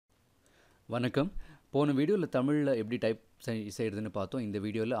வணக்கம். போன வீடியோவில் தமிழில் எப்படி டைப் செய்கிறதுன்னு பார்த்தோம். இந்த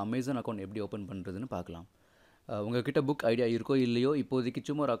வீடியோவில் அமேசான் அக்கௌண்ட் எப்படி ஓப்பன் பண்ணுறதுன்னு பார்க்கலாம். உங்கள்கிட்ட புக் ஐடியா இருக்கோ இல்லையோ, இப்போதைக்கு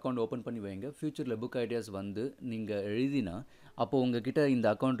சும்மா ஒரு அக்கௌண்ட் ஓப்பன் பண்ணி வைங்க. ஃப்யூச்சரில் புக் ஐடியாஸ் வந்து நீங்கள் எழுதினா அப்போது உங்கள்கிட்ட இந்த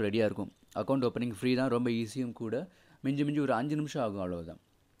அக்கௌண்ட் ரெடியாக இருக்கும். அக்கௌண்ட் ஓப்பனிங் ஃப்ரீ தான், ரொம்ப ஈஸியும் கூட. மிஞ்சி ஒரு 5 நிமிஷம் ஆகும், அவ்வளோதான்.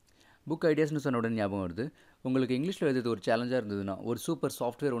 புக் ஐடியாஸ்னு சொன்ன உடனே ஞாபகம் வருது. உங்களுக்கு இங்கிலீஷில் எழுதுறது ஒரு சேலஞ்சாக இருந்ததுன்னா ஒரு சூப்பர்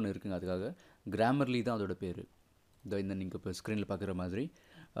சாஃப்ட்வேர் ஒன்று இருக்குங்க. அதுக்காக கிராமர்லி தான் அதோட பேர். இந்த நீங்கள் இப்போ ஸ்க்ரீனில் பார்க்குற மாதிரி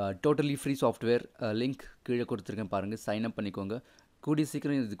டோட்டலி ஃப்ரீ சாஃப்ட்வேர். லிங்க் கீழே கொடுத்துருக்கேன், பாருங்கள். சைன் அப் பண்ணிக்கோங்க. கூடிய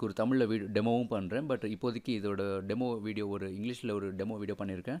சீக்கிரம் இதுக்கு ஒரு தமிழில் டெமோவும் பண்ணுறேன். பட் இப்போதைக்கு இதோட டெமோ வீடியோ இங்கிலீஷில் ஒரு டெமோ வீடியோ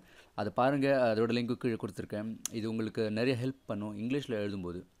பண்ணியிருக்கேன். அதை பாருங்கள். அதோட லிங்க்கு கீழே கொடுத்துருக்கேன். இது உங்களுக்கு நிறைய ஹெல்ப் பண்ணும் இங்கிலீஷில்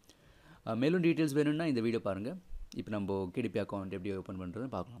எழுதும்போது. மேலும் டீட்டெயில்ஸ் வேணும்னா இந்த வீடியோ பாருங்கள். இப்போ நம்ம KDP அக்கௌண்ட் எப்படி ஓப்பன்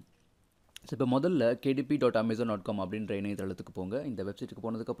பண்ணுறதுன்னு பார்க்கலாம். ஸோ இப்போ முதல்ல kdp.amazon.com அப்படின்ற இணையதளத்துக்கு போங்க. இந்த வெப்சைட்டுக்கு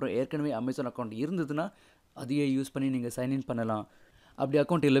போனதுக்கப்புறம் ஏற்கனவே அமேசான் அக்கௌண்ட் இருந்ததுன்னா அதையே யூஸ் பண்ணி நீங்கள் சைன்இன் பண்ணலாம். அப்படி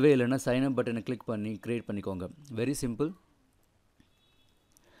அக்கௌண்ட் இல்லவே இல்லைன்னா சைன்அப் பட்டனை கிளிக் பண்ணி க்ரியேட் பண்ணிக்கோங்க. Very simple.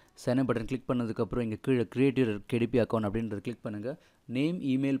 Sign up button click பண்ணதுக்கப்புறம் இங்கே கீழே கிரியேட்டிவ் KDP அக்கௌண்ட் அப்படின்றத கிளிக் பண்ணுங்கள். நேம்,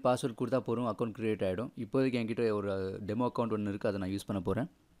 இமெயில், பாஸ்வேர்ட் கொடுத்தா போகிறோம், அக்கௌண்ட் க்ரியேட் ஆகிடும். இப்போதைக்கு என்கிட்ட ஒரு டெமோ அக்கௌண்ட் ஒன்று இருக்குது, அதை நான் யூஸ் பண்ண போகிறேன்.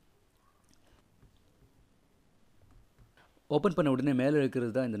 ஓப்பன் பண்ண உடனே மேலே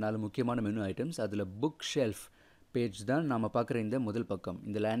இருக்கிறது தான் இந்த 4 முக்கியமான மெனு ஐட்டம்ஸ். அதில் புக் ஷெல்ஃப் பேஜ் தான் நாம் பார்க்குற இந்த முதல் பக்கம்.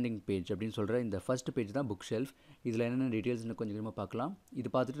 இந்த லேண்டிங் பேஜ் அப்படின்னு சொல்கிற இந்த ஃபஸ்ட் பேஜ் தான் புக் ஷெல்ஃப். இதில் என்னென்ன டீட்டெயில்ஸ்னு கொஞ்சம் கொஞ்சமாக பார்க்கலாம்.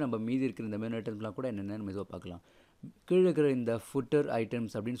 இது பார்த்துட்டு நம்ம மீதி இருக்கிற இந்த மெனு ஐட்டம்ஸ்லாம் கூட என்னென்னு மெதுவாக பார்க்கலாம். கீழே இருக்கிற இந்த ஃபுட்டர்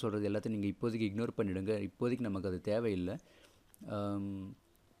ஐட்டம்ஸ் அப்படின்னு சொல்கிறது எல்லாத்தையும் நீங்கள் இப்போதைக்கு இக்னோர் பண்ணிவிடுங்க. இப்போதைக்கு நமக்கு அது தேவையில்லை.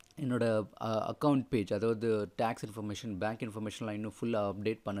 என்னோடய அக்கௌண்ட் பேஜ், அதாவது டேக்ஸ் இன்ஃபர்மேஷன், பேங்க் இன்ஃபர்மேஷன்லாம் இன்னும் ஃபுல்லாக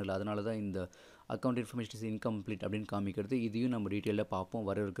அப்டேட் பண்ணலை. அதனால தான் இந்த அக்கௌண்ட் இன்ஃபர்மேஷன் இஸ் இன்கம்ப்ளீட் அப்படின்னு காமிக்கிறது. இதையும் நம்ம டீட்டெயிலாக பார்ப்போம்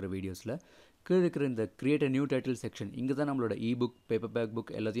வர இருக்கிற வீடியோஸில். கீழே இருக்கிற இந்த create a new title section, இங்கே தான் நம்மளோட இபுக், பேப்பர் பேக்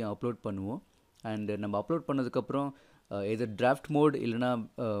புக் எல்லாத்தையும் அப்லோட் பண்ணுவோம். அண்டு நம்ம அப்லோட் பண்ணதுக்கப்புறம் எதர் டிராஃப்ட் மோட் இல்லைனா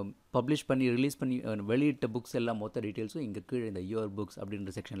பப்ளிஷ் பண்ணி ரிலீஸ் பண்ணி வெளியிட்ட புக்ஸ் எல்லாம் மொத்த டீட்டெயில்ஸும் இங்கே கீழே இந்த யுவர் புக்ஸ்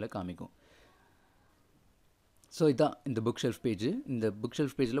அப்படின்ற செக்ஷனில் காமிக்கும். ஸோ இதுதான் இந்த புக் ஷெல்ஃப் பேஜ். இந்த புக்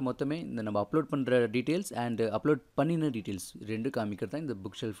ஷெல்ஃப் பேஜில் மொத்தமே இந்த நம்ம அப்லோட் பண்ணுற டீட்டெயில்ஸ் அண்ட் அப்லோட் பண்ணின டீட்டெயில்ஸ் ரெண்டு காமிக்கிறது தான் இந்த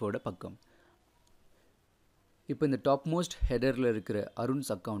புக் ஷெல்ஃபோட பக்கம். இப்போ இந்த டாப் மோஸ்ட் ஹெடரில் இருக்கிற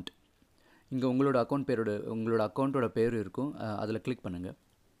அருண்ஸ் அக்கௌண்ட், இங்கே உங்களோட அக்கௌண்ட்டோட பேர் இருக்கும். அதில் கிளிக் பண்ணுங்கள்.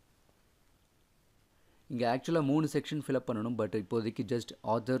 இங்கே ஆக்சுவலாக 3 செக்ஷன் ஃபில்அப் பண்ணணும். பட் இப்போதைக்கு just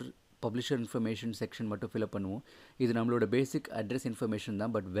author, publisher information section மட்டும் ஃபில்அப் பண்ணுவோம். இது நம்மளோட பேசிக் அட்ரஸ் இன்ஃபர்மேஷன்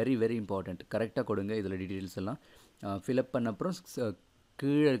தான். But very very important. கரெக்டாக கொடுங்க இதில் டீட்டெயில்ஸ் எல்லாம். ஃபில்அப் பண்ண அப்புறம்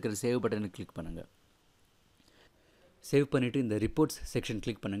கீழே இருக்கிற சேவ் பட்டனை கிளிக் பண்ணுங்கள். சேவ் பண்ணிவிட்டு இந்த ரிப்போர்ட்ஸ் செக்ஷன்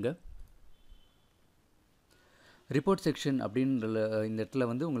கிளிக் பண்ணுங்கள். ரிப்போர்ட் செக்ஷன் அப்படின்ற இந்த இடத்துல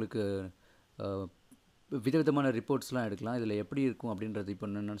வந்து உங்களுக்கு விதவிதமான ரிப்போர்ட்ஸ்லாம் எடுக்கலாம். இதில் எப்படி இருக்கும் அப்படின்றது இப்போ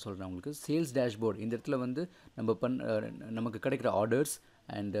என்னென்னு சொல்கிறேன் உங்களுக்கு. சேல்ஸ் டேஷ்போர்ட், இந்த இடத்துல வந்து நமக்கு கிடைக்கிற ஆர்டர்ஸ்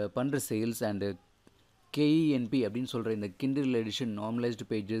அண்டு பண்ணுற சேல்ஸ் அண்டு KENP அப்படின்னு சொல்கிற இந்த கிண்டில் எடிஷன், நார்மலைஸ்டு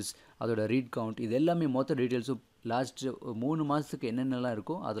பேஜஸ், அதோட ரீட் கவுண்ட், இது எல்லாமே மொத்த டீட்டெயில்ஸும் லாஸ்ட் 3 மாதத்துக்கு என்னென்னலாம்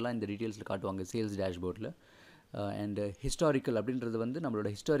இருக்கோ அதெல்லாம் இந்த டீட்டெயில்ஸில் காட்டுவாங்க சேல்ஸ் டேஷ்போர்டில். அண்டு ஹிஸ்டாரிக்கல் அப்படின்றது வந்து நம்மளோட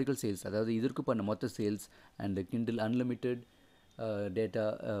ஹிஸ்டாரிக்கல் சேல்ஸ், அதாவது இதற்கு பண்ண மொத்த sales and Kindle unlimited data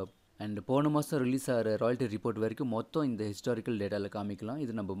and போன மாதம் ரிலீஸ் ஆகிற ராயல்ட்டி ரிப்போர்ட் வரைக்கும் மொத்தம் இந்த ஹிஸ்டாரிக்கல் டேட்டாவில் காமிக்கலாம்.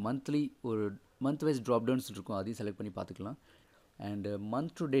 இது நம்ம மந்த்லி ஒரு மந்த் வைஸ் ட்ராப் டவுன்ஸ் இருக்கும், அதையும் செலக்ட் பண்ணி பார்த்துக்கலாம். அண்ட்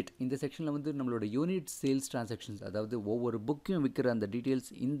மந்த் டு டேட் இந்த செக்ஷனில் வந்து நம்மளோட யூனிட் சேல்ஸ் ட்ரான்சாக்ஷன்ஸ், அதாவது ஒவ்வொரு புக்கையும் விற்கிற அந்த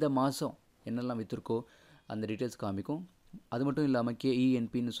டீட்டெயில்ஸ், இந்த மாதம் என்னெல்லாம் விற்றுருக்கோ அந்த டீட்டெயில்ஸ் காமிக்கும். அது மட்டும் இல்லாமல்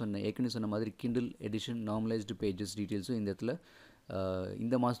KENPன்னு ஏற்கனவே சொன்ன மாதிரி கிண்டில் எடிஷன், நார்மலைஸ்டு பேஜஸ் டீட்டெயில்ஸும் இந்த இடத்துல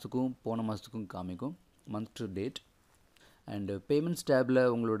இந்த மாதத்துக்கும் போன மாதத்துக்கும் காமிக்கும், month to date. And payments table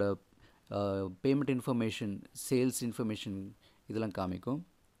உங்களோட பேமெண்ட் இன்ஃபர்மேஷன், சேல்ஸ் இன்ஃபர்மேஷன் இதெல்லாம் காமிக்கும்.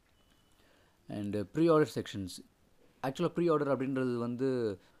 அண்டு ப்ரீ ஆர்டர் செக்ஷன்ஸ், ஆக்சுவலாக ப்ரீ ஆர்டர் அப்படின்றது வந்து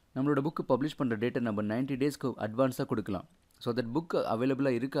நம்மளோட புக்கு பப்ளிஷ் பண்ணுற டேட்டை நம்ம 90 டேஸ்க்கு அட்வான்ஸாக கொடுக்கலாம். ஸோ தட் புக்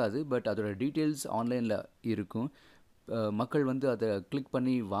அவைலபிளாக இருக்காது, பட் அதோட டீட்டெயில்ஸ் ஆன்லைனில் இருக்கும். மக்கள் வந்து அதை கிளிக்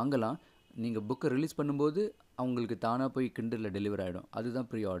பண்ணி வாங்கலாம். நீங்கள் புக்கை ரிலீஸ் பண்ணும்போது அவங்களுக்கு தானாக போய் கிண்டலில் டெலிவர் ஆகிடும். அதுதான்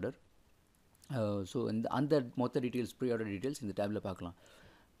ப்ரீ ஆர்டர். ஸோ அந்த மொத்த டீட்டெயில்ஸ், ப்ரீ ஆர்டர் டீட்டெயில்ஸ் இந்த டேபில் பார்க்கலாம்.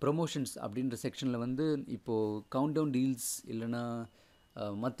 ப்ரொமோஷன்ஸ் அப்படின்ற செக்ஷனில் வந்து இப்போது கவுண்ட் டவுன் டீல்ஸ் இல்லைனா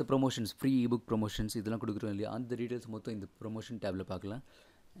மற்ற ப்ரொமோஷன்ஸ், ஃப்ரீ இபுக் ப்ரொமோஷன்ஸ் இதெல்லாம் கொடுக்குறோம் இல்லையா, அந்த டீட்டெயில்ஸ் மொத்தம் இந்த ப்ரொமோஷன் டேபில் பார்க்கலாம்.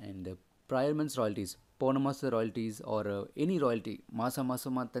 அண்டு ப்ரையர் மந்த்ஸ் ராயல்ட்டிஸ், போன மாதம் ராயல்ட்டிஸ் ஆர் எனி ராயல்ட்டி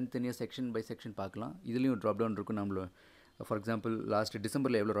மாதமாக தனித்தனியாக செக்ஷன் பை செக்ஷன் பார்க்கலாம். இதுலேயும் ட்ராப் டவுன் இருக்கும். நம்மள ஃபார் எக்ஸாம்பிள் லாஸ்ட்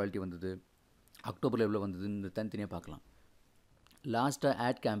டிசம்பரில் எவ்வளோ ராயல்ட்டி வந்தது, அக்டோபரில் எவ்வளோ வந்ததுன்னு தனித்தனியாக பார்க்கலாம். லாஸ்ட்டாக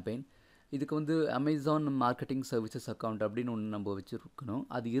ஆட் கேம்பெயின், இதுக்கு வந்து அமேசான் மார்க்கெட்டிங் சர்வீசஸ் அக்கௌண்ட் அப்படின்னு ஒன்று நம்ம வச்சுருக்கணும்.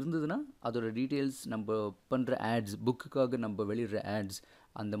 அது இருந்ததுன்னா அதோட டீட்டெயில்ஸ், நம்ம பண்ணுற ஆட்ஸ், புக்குக்காக நம்ம வெளியிடுற ஆட்ஸ்,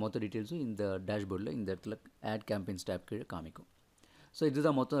 அந்த மொத்த டீட்டெயில்ஸும் இந்த டேஷ்போர்டில் இந்த இடத்துல ஆட் கேம்பெயின்ஸ் டேப் கீழே காமிக்கும். ஸோ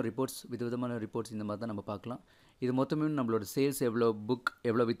இதுதான் மொத்தம் ரிப்போர்ட்ஸ், விதவிதமான ரிப்போர்ட்ஸ் இந்த மாதிரி தான் நம்ம பார்க்கலாம். இது மொத்தமே நம்மளோட சேல்ஸ் எவ்வளோ, புக்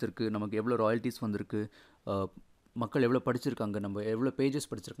எவ்வளோ விற்றுருக்கு, நமக்கு எவ்வளோ ராயல்ட்டிஸ் வந்திருக்கு, மக்கள் எவ்வளோ படிச்சிருக்காங்க, நம்ம எவ்வளோ பேஜஸ்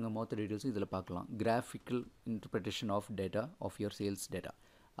படிச்சிருக்காங்க, மொத்த டீட்டெயில்ஸும் இதில் பார்க்கலாம். Graphical interpretation of data off your sales data,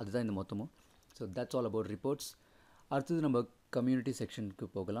 அதுதான் இந்த மொத்தமும். So that's all about reports. அடுத்தது நம்ம கம்யூனிட்டி செக்ஷனுக்கு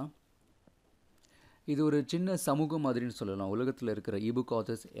போகலாம். இது ஒரு சின்ன சமூகம் மாதிரின்னு சொல்லலாம். உலகத்தில் இருக்கிற இபுக்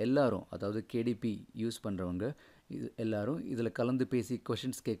ஆத்தர்ஸ் எல்லாரும், அதாவது கேடிபி யூஸ் பண்ணுறவங்க இது எல்லாரும் இதில் கலந்து பேசி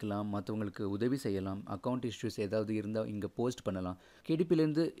கொஷின்ஸ் கேட்கலாம், மற்றவங்களுக்கு உதவி செய்யலாம், அக்கௌண்ட் இஷ்யூஸ் ஏதாவது இருந்தால் இங்கே போஸ்ட் பண்ணலாம்.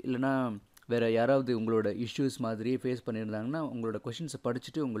 கேடிபிலேருந்து இல்லைனா வேறு யாராவது உங்களோட இஷ்யூஸ் மாதிரியே ஃபேஸ் பண்ணியிருந்தாங்கன்னா உங்களோட கொஷின்ஸை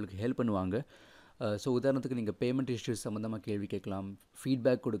படிச்சுட்டு உங்களுக்கு ஹெல்ப் பண்ணுவாங்க. ஸோ உதாரணத்துக்கு நீங்கள் பேமெண்ட் இஷ்யூஸ் சம்மந்தமாக கேள்வி கேட்கலாம்,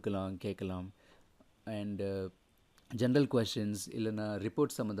 ஃபீட்பேக் கொடுக்கலாம், கேட்கலாம். அண்டு ஜென்ரல் கொஷின்ஸ் இல்லைனா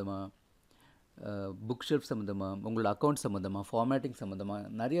ரிப்போர்ட் சம்மந்தமாக, புக் ஷெல்ஃப் சம்மந்தமாக, உங்களோட அக்கௌண்ட் சம்மந்தமாக, ஃபார்மேட்டிங் சம்மந்தமாக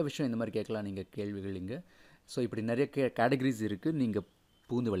நிறைய விஷயம் இந்த மாதிரி கேட்கலாம் நீங்கள் கேள்விகள் இங்கே. ஸோ இப்படி நிறைய கேட்டகரிஸ் இருக்குது, நீங்கள்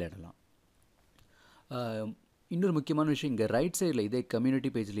பூந்து விளையாடலாம். இன்னொரு முக்கியமான விஷயம், இங்கே ரைட் சைடில் இதே கம்யூனிட்டி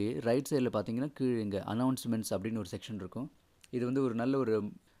பேஜ்லேயே ரைட் சைடில் பார்த்தீங்கன்னா கீழே இங்கே அனௌன்ஸ்மெண்ட்ஸ் அப்படின்னு ஒரு செக்ஷன் இருக்கும். இது வந்து ஒரு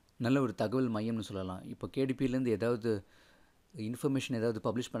நல்ல ஒரு தகவல் மையம்னு சொல்லலாம். இப்போ கேடிபிலேருந்து ஏதாவது இன்ஃபர்மேஷன் ஏதாவது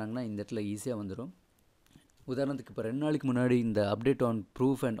பப்ளிஷ் பண்ணாங்கன்னா இந்த இடத்துல ஈஸியாக வந்துடும். உதாரணத்துக்கு இப்போ 2 நாளைக்கு முன்னாடி இந்த update on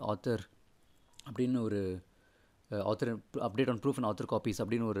proof and author அப்படின்னு ஒரு update on proof and author copies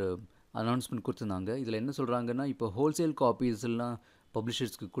அப்படின்னு ஒரு அனௌன்ஸ்மெண்ட் கொடுத்துருந்தாங்க. இதில் என்ன சொல்கிறாங்கன்னா, இப்போ ஹோல்சேல் காப்பீஸ் எல்லாம்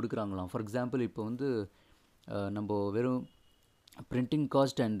பப்ளிஷர்ஸ்க்கு கொடுக்குறாங்களாம். ஃபார் எக்ஸாம்பிள் இப்போ வந்து நம்ம வெறும் பிரிண்டிங்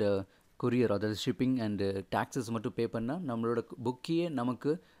காஸ்ட் அண்டு கொரியர், அதாவது ஷிப்பிங் அண்டு டேக்ஸஸ் மட்டும் பே பண்ணால் நம்மளோட புக்கையே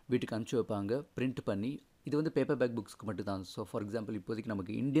நமக்கு வீட்டுக்கு அனுப்பிச்சி வைப்பாங்க பிரிண்ட் பண்ணி. இது வந்து பேப்பர் பேக் புக்ஸ்க்கு மட்டும் தான். ஸோ ஃபார் எக்ஸாம்பிள் இப்போதைக்கு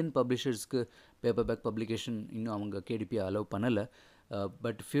நமக்கு இந்தியன் பப்ளிஷர்ஸ்க்கு பேப்பர் பேக் பப்ளிகேஷன் இன்னும் அவங்க கேடிபி அலோவ் பண்ணலை.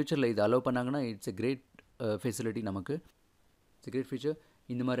 பட் ஃப்யூச்சரில் இது அலோவ் பண்ணாங்கன்னா இட்ஸ் எ கிரேட் ஃபெசிலிட்டி, நமக்கு இட்ஸ் எ கிரேட் ஃபீச்சர்.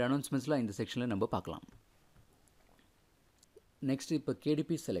 இந்த மாதிரி அனௌன்ஸ்மெண்ட்ஸ்லாம் இந்த செக்ஷனில் நம்ம பார்க்கலாம். நெக்ஸ்ட் இப்போ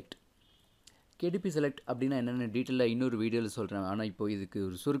கேடிபி செலக்ட். கேடிபி செலக்ட் அப்படின்னா என்னென்ன டீட்டெயிலாக இன்னொரு வீடியோவில் சொல்கிறேன். ஆனால் இப்போ இதுக்கு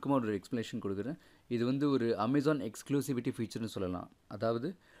ஒரு சுருக்கமாக ஒரு எக்ஸ்ப்ளனேஷன் கொடுக்குறேன். இது வந்து ஒரு அமேசான் எக்ஸ்க்ளூசிவிட்டி ஃபீச்சர்னு சொல்லலாம். அதாவது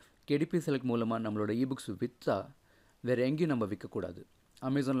கேடிபி செலக்ட் மூலமாக நம்மளோட இபுக்ஸ் விற்றா வேறு எங்கேயும் நம்ம விற்கக்கூடாது,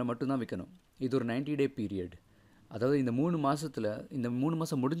 அமேசானில் மட்டும்தான் விற்கணும். இது ஒரு 90 டே பீரியட். அதாவது இந்த 3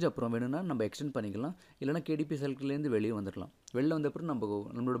 மாதம் முடிஞ்ச அப்புறம் வேணும்னா நம்ம எக்ஸ்டெண்ட் பண்ணிக்கலாம், இல்லைனா கேடிபி செலக்ட்லேருந்து வெளியே வந்துடலாம். வெளில வந்த அப்புறம்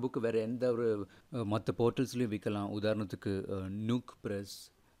நம்மளோட புக்கு வேறு எந்த ஒரு மற்ற போர்ட்டல்ஸ்லையும் விற்கலாம். உதாரணத்துக்கு நூக் ப்ரெஸ்,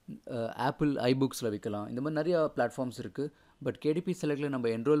 ஆப்பிள் ஐபுக்ஸில் விற்கலாம். இந்த மாதிரி நிறையா பிளாட்ஃபார்ம்ஸ் இருக்குது. பட் கேடிபி செலக்டில் நம்ம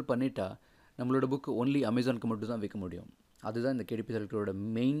என்ரோல் பண்ணிட்டா நம்மளோட புக்கு ஒன்லி அமேசானுக்கு மட்டும் தான் விற்க முடியும். அதுதான் இந்த KDP செலக்டரோட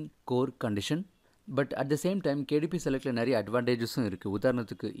main core condition. But at the same time KDP செலக்டில் நிறைய அட்வான்டேஜஸும் இருக்குது.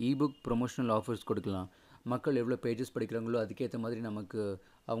 உதாரணத்துக்கு இபுக் ப்ரொமோஷனல் ஆஃபர்ஸ் கொடுக்கலாம். மக்கள் எவ்வளோ பேஜஸ் படிக்கிறாங்களோ அதுக்கேற்ற மாதிரி நமக்கு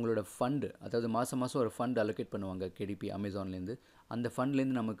அவங்களோட ஃபண்டு, அதாவது மாதம் ஒரு ஃபண்ட் அலோகேட் பண்ணுவாங்க கேடிபி அமேசான்லேருந்து. அந்த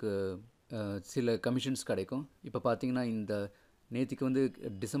ஃபண்ட்லேருந்து நமக்கு சில கமிஷன்ஸ் கிடைக்கும். இப்போ பார்த்தீங்கன்னா இந்த நேற்றுக்கு வந்து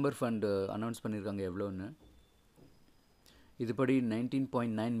டிசம்பர் ஃபண்டு அனௌன்ஸ் பண்ணியிருக்காங்க எவ்வளோன்னு. இதுபடி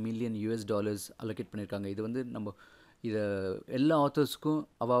 $19.9 மில்லியன் அலோகேட் பண்ணியிருக்காங்க. இது வந்து நம்ம இதை எல்லா ஆத்தர்ஸ்க்கும்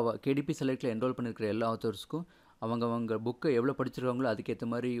கேடிபி செலக்டில் என்ரோல் பண்ணியிருக்கிற எல்லா ஆத்தர்ஸ்க்கும் அவங்க புக்கை எவ்வளோ படிச்சிருக்காங்களோ அதுக்கேற்ற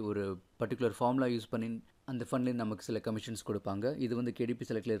மாதிரி ஒரு பர்டிகுலர் ஃபார்முலா யூஸ் பண்ணி அந்த ஃபண்ட்லேருந்து நமக்கு சில கமிஷன்ஸ் கொடுப்பாங்க. இது வந்து கேடிபி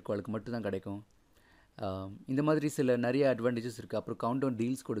செலக்டில் இருக்கிறவங்களுக்கு மட்டும்தான் கிடைக்கும். இந்த மாதிரி சில நிறைய அட்வான்டேஜஸ் இருக்குது. அப்புறம் கவுண்டவுன்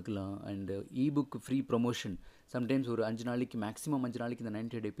டீல்ஸ் கொடுக்கலாம். And ebook free promotion. Sometimes ஒரு 5 நாளைக்கு, மேக்ஸிமம் 5 நாளைக்கு இந்த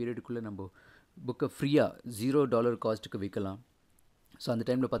 90 டே பீரியடுக்குள்ளே நம்ம புக்கை ஃப்ரீயாக $0 காஸ்ட்டுக்கு விற்கலாம். ஸோ அந்த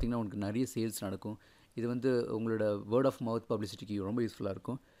டைமில் பார்த்திங்கன்னா உங்களுக்கு நிறைய சேல்ஸ் நடக்கும். இது வந்து உங்களோட வேர்ட் ஆஃப் மவுத் பப்ளிசிட்டிக்கு ரொம்ப யூஸ்ஃபுல்லாக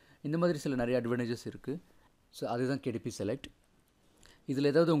இருக்கும். இந்த மாதிரி சில நிறைய அட்வான்டேஜஸ் இருக்குது. ஸோ அதுதான் கேடிபி செலக்ட். இதில்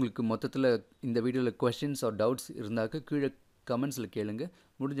ஏதாவது உங்களுக்கு மொத்தத்தில் இந்த வீடியோவில் கொஸ்டின்ஸ் ஆர் டவுட்ஸ் இருந்தாக்க கீழே கமெண்ட்ஸில் கேளுங்க.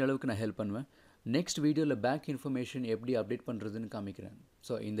 முடிஞ்ச அளவுக்கு நான் ஹெல்ப் பண்ணுவேன். நெக்ஸ்ட் வீடியோவில் பேங்க் இன்ஃபர்மேஷன் எப்படி அப்டேட் பண்ணுறதுன்னு காமிக்கிறேன்.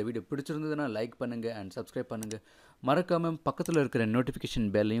 ஸோ இந்த வீடியோ பிடிச்சிருந்ததுன்னா லைக் பண்ணுங்கள் அண்ட் சப்ஸ்கிரைப் பண்ணுங்கள். மறக்காமல் பக்கத்தில் இருக்கிற நோட்டிஃபிகேஷன்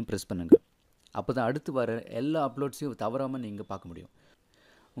பெல்லையும் ப்ரெஸ் பண்ணுங்கள். அப்போ தான் அடுத்து வர எல்லா அப்லோட்ஸையும் தவறாமல் நீங்கள் பார்க்க முடியும்.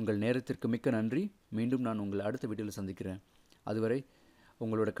 உங்கள் நேரத்திற்கு மிக்க நன்றி. மீண்டும் நான் உங்களை அடுத்த வீடியோவில் சந்திக்கிறேன். அதுவரை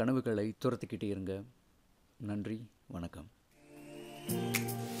உங்களோட கனவுகளை துரத்திக்கிட்டே இருங்க. நன்றி, வணக்கம்.